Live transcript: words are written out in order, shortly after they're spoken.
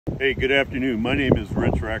Hey, good afternoon. My name is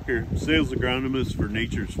Recker, sales agronomist for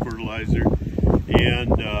NACHURS Fertilizer,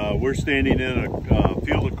 and we're standing in a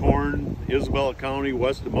field of corn, Isabella County,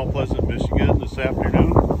 west of Mount Pleasant, Michigan, this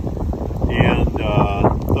afternoon, and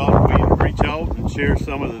thought we'd reach out and share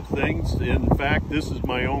some of the things. In fact, this is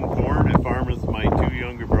my own corn. I farm with my two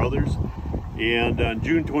younger brothers, and on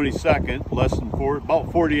June 22nd,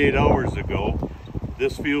 about 48 hours ago,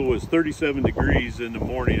 this field was 37 degrees in the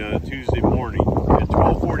morning on a Tuesday morning. At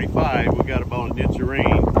 12:45, we got about an inch of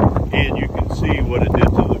rain, and you can see what it did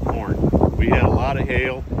to the corn. We had a lot of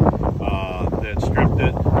hail that stripped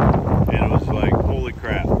it, and it was like, holy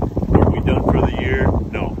crap. Are we done for the year?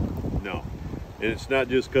 No. And it's not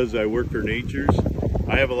just because I work for NACHURS.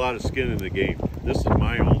 I have a lot of skin in the game. This is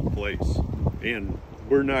my own place, and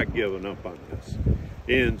we're not giving up on this.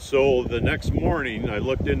 And so the next morning, I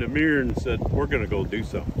looked in the mirror and said, we're going to go do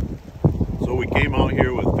something. So we came out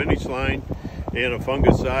here with Finish Line and a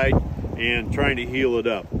fungicide and trying to heal it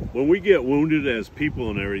up. When we get wounded as people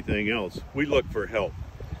and everything else, we look for help.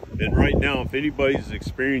 And right now, if anybody's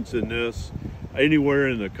experiencing this anywhere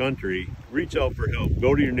in the country, reach out for help.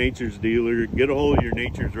 Go to your NACHURS dealer, get a hold of your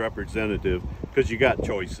NACHURS representative, because you got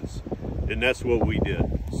choices. And that's what we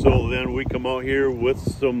did. So then we come out here with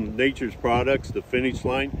some NACHURS products, the Finish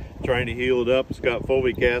Line, trying to heal it up. It's got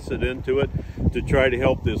fulvic acid into it to try to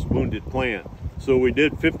help this wounded plant. So we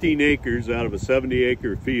did 15 acres out of a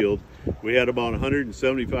 70-acre field. We had about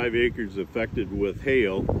 175 acres affected with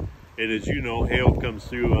hail. And as you know, hail comes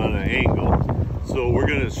through on an angle. So we're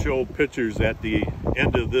going to show pictures at the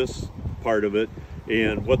end of this part of it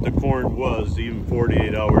and what the corn was even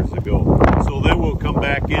 48 hours ago. So then we'll come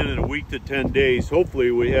back in a week to 10 days.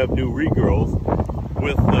 Hopefully we have new regrowth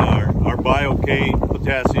with our BioK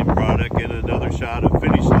potassium product and another shot of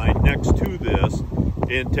Finish Line next to this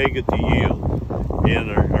and take it to yield.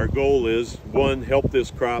 And our goal is, one, help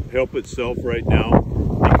this crop help itself right now,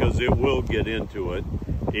 because it will get into it,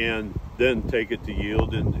 and then take it to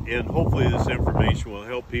yield. And hopefully this information will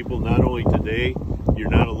help people not only today. You're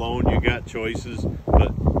not alone, you got choices,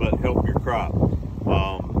 but help your crop.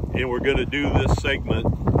 And we're going to do this segment.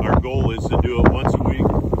 Our goal is to do it once a week,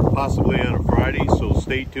 possibly on a Friday, so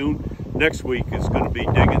stay tuned. Next week is going to be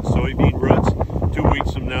digging soybean roots. 2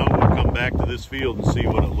 weeks from now, we'll come back to this field and see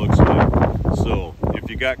what it looks like. So if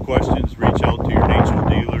you got questions, reach out to your NACHURS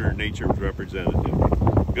dealer or NACHURS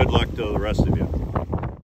representative. Good luck to the rest of you.